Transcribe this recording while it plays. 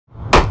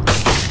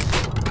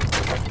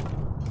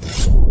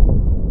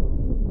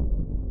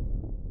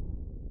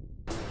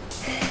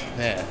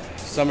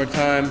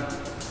summertime.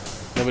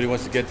 Nobody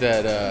wants to get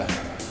that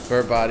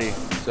Burt body,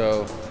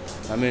 so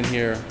I'm in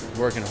here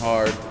working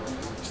hard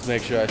just to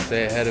make sure I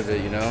stay ahead of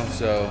it, you know?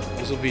 So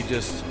this will be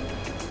just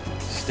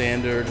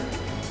standard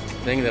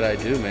thing that I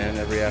do, man,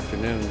 every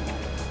afternoon.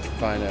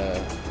 Find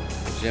a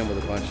gym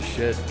with a bunch of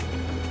shit,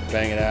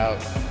 bang it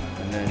out,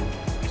 and then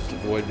just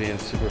avoid being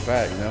super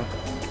fat, you know?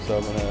 So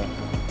I'm gonna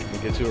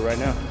get to it right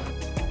now.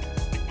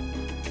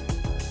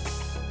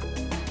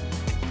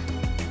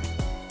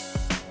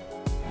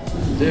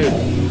 Dude,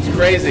 it's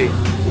crazy.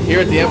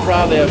 Here at the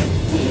Improv, they have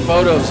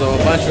photos of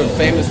a bunch of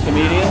famous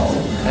comedians,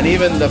 and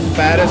even the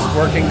fattest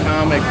working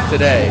comic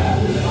today,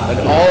 in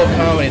all of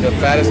comedy, the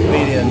fattest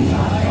comedian,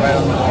 right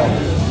on the wall.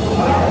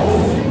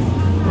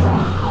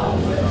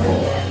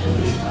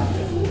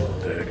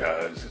 Hey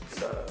guys,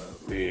 it's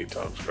me,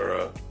 Tom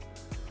Segura.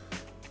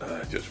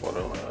 I just want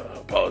to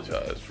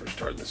apologize for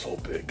starting this whole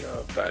big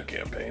fat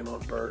campaign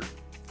on Burt.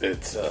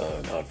 It's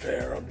not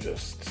fair. I'm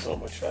just so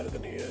much fatter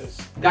than he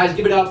is. Guys,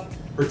 give it up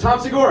for Tom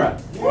Segura.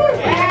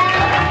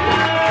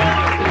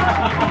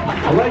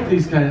 I like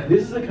these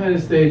this is the kind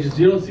of stages,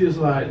 you don't see this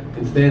a lot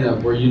in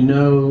stand-up, where you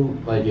know,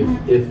 like,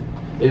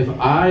 if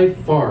I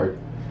fart,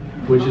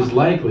 which is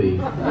likely,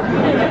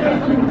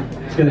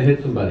 it's gonna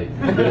hit somebody,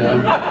 you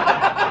know?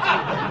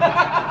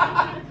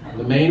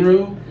 The main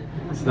room,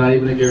 it's not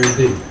even a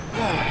guarantee.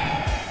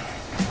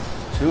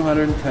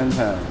 210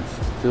 pounds.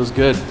 Feels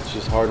good. It's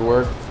just hard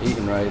work,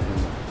 eating right, and,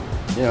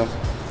 you know,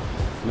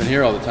 I'm in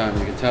here all the time,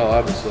 you can tell,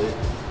 obviously,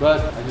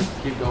 but I just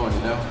keep going, you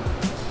know?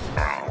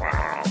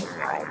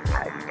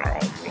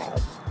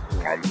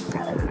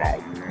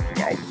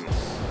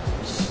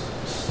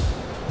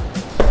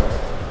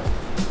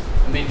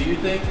 I mean, do you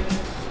think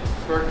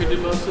Burt could do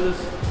most of this?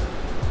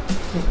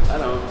 I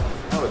don't.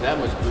 Not with that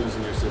much booze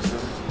in your system.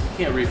 You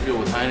can't refuel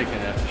with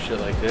Heineken after shit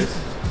like this.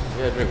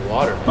 You gotta drink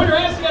water. Put your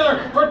hands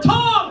together for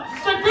Tom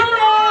Segura!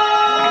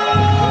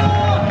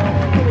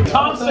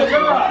 Tom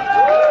Segura!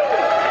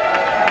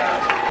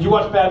 You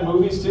watch bad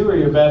movies too? Are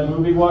you a bad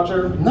movie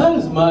watcher? Not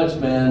as much,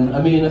 man.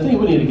 I mean, I think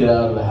we need to get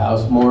out of the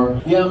house more.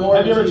 Yeah, more.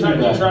 Have you ever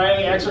tried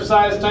any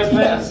exercise type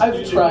things?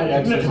 I've tried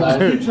exercise.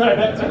 You tried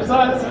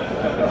exercise?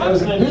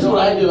 Here's what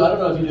I do. I don't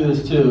know if you do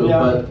this too,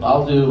 but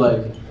I'll do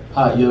like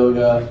hot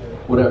yoga,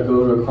 whatever,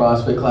 go to a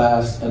CrossFit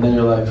class, and then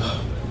you're like,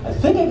 I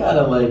think I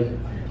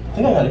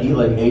gotta eat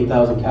like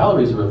 8,000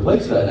 calories to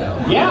replace that now.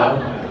 Yeah. You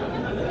know?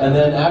 And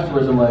then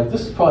afterwards, I'm like,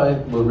 this is probably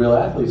what real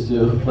athletes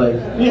do. Like,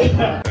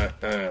 yeah.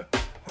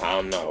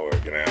 I'm not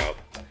working out.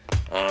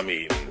 I'm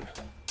eating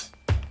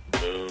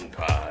moon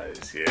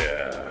pies,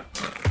 yeah.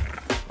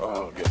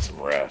 Oh, get some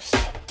rest.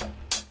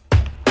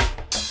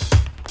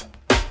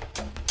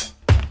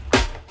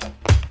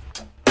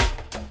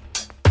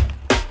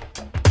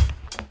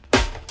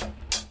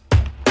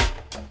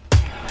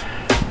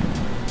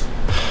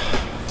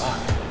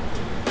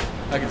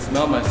 I can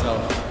smell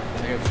myself.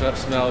 I can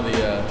smell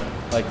the,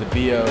 like the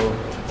BO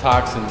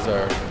toxins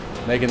are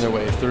making their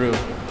way through.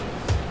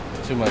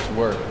 Too much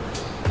work.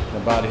 My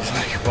body's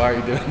like, why are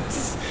you doing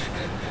this?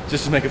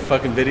 Just to make a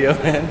fucking video,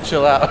 man?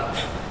 Chill out.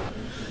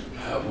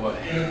 Oh boy,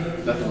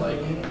 nothing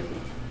like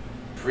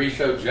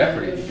pre-show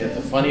Jeopardy to get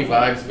the funny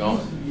vibes going.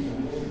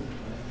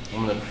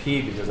 I'm gonna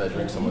pee because I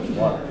drink so much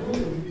water.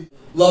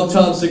 Love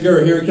Tom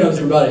Segura. Here he comes,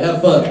 everybody.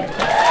 Have fun. What's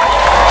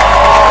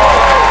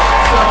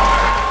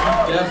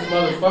up, you deaf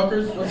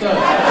motherfuckers? What's up?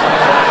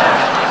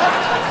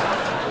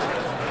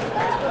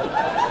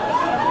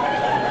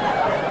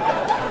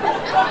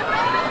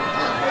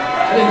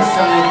 I didn't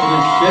sign up for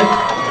this shit.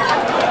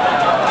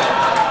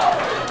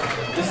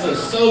 This is a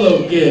solo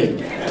gig.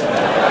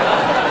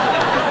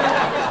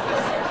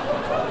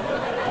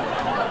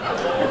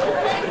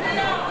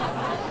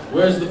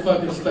 Where's the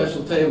fucking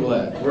special table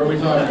at? Where are we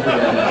talking to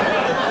right now?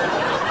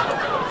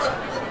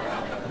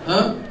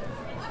 Huh?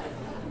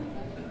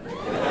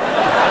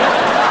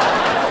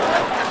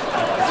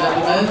 Is that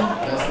the man?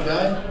 That's the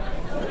guy?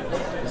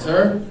 It's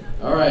her?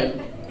 Alright.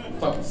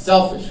 Fucking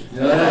selfish. You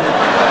know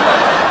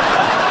that?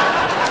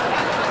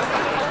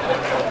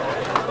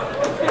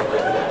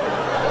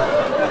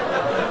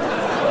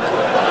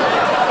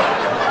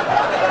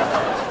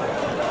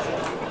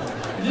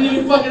 You didn't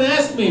even fucking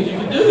ask me if you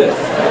could do this.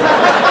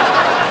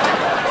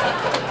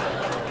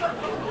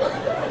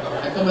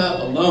 I come out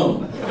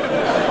alone.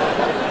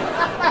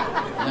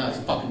 Now it's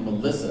fucking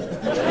Melissa.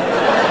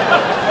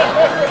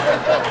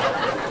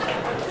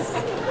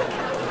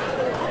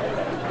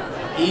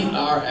 Eat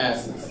our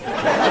asses.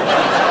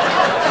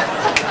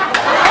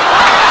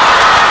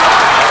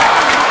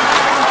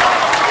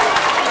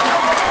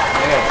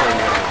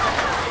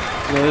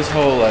 You know, this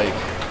whole like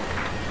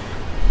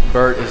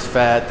Burt is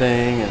fat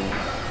thing and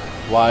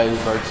why is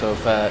Burt so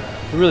fat,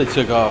 it really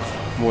took off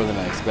more than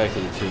I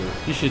expected it to.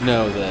 You should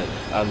know that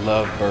I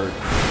love Burt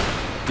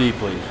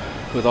deeply,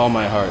 with all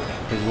my heart.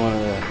 He's one of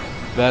the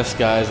best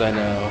guys I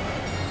know,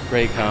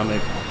 great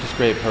comic, just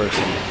great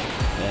person.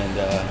 And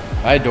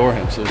I adore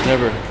him, so it's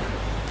never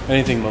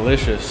anything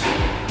malicious.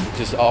 It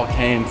just all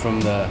came from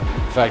the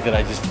fact that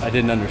I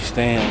didn't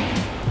understand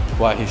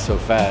why he's so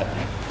fat.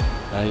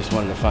 And I just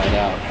wanted to find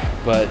out.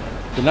 But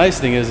The nice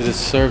thing is it has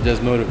served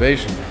as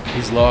motivation.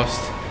 He's lost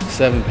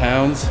 7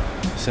 pounds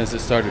since it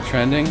started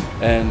trending,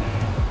 and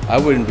I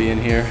wouldn't be in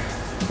here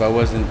if I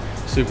wasn't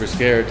super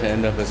scared to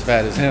end up as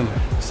fat as him.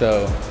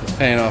 So it's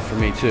paying off for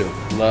me too.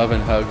 Love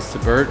and hugs to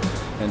Bert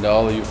and to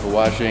all of you for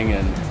watching,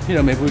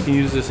 and maybe we can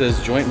use this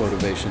as joint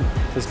motivation.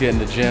 Let's get in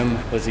the gym,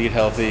 let's eat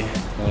healthy,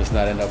 and let's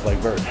not end up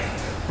like Bert.